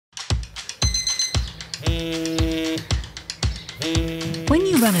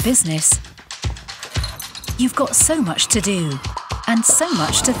run a business, you've got so much to do and so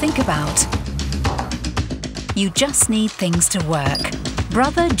much to think about. You just need things to work.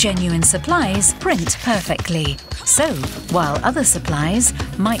 Brother Genuine Supplies print perfectly. So, while other supplies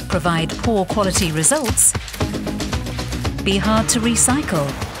might provide poor quality results, be hard to recycle,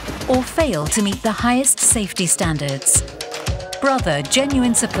 or fail to meet the highest safety standards, Brother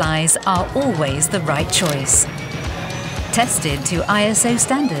Genuine Supplies are always the right choice. Tested to ISO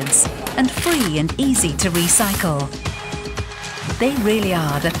standards and free and easy to recycle. They really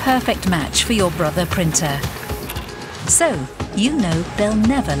are the perfect match for your Brother printer. So, you know they'll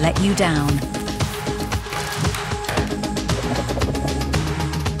never let you down.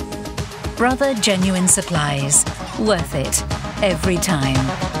 Brother Genuine Supplies. Worth it every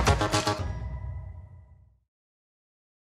time.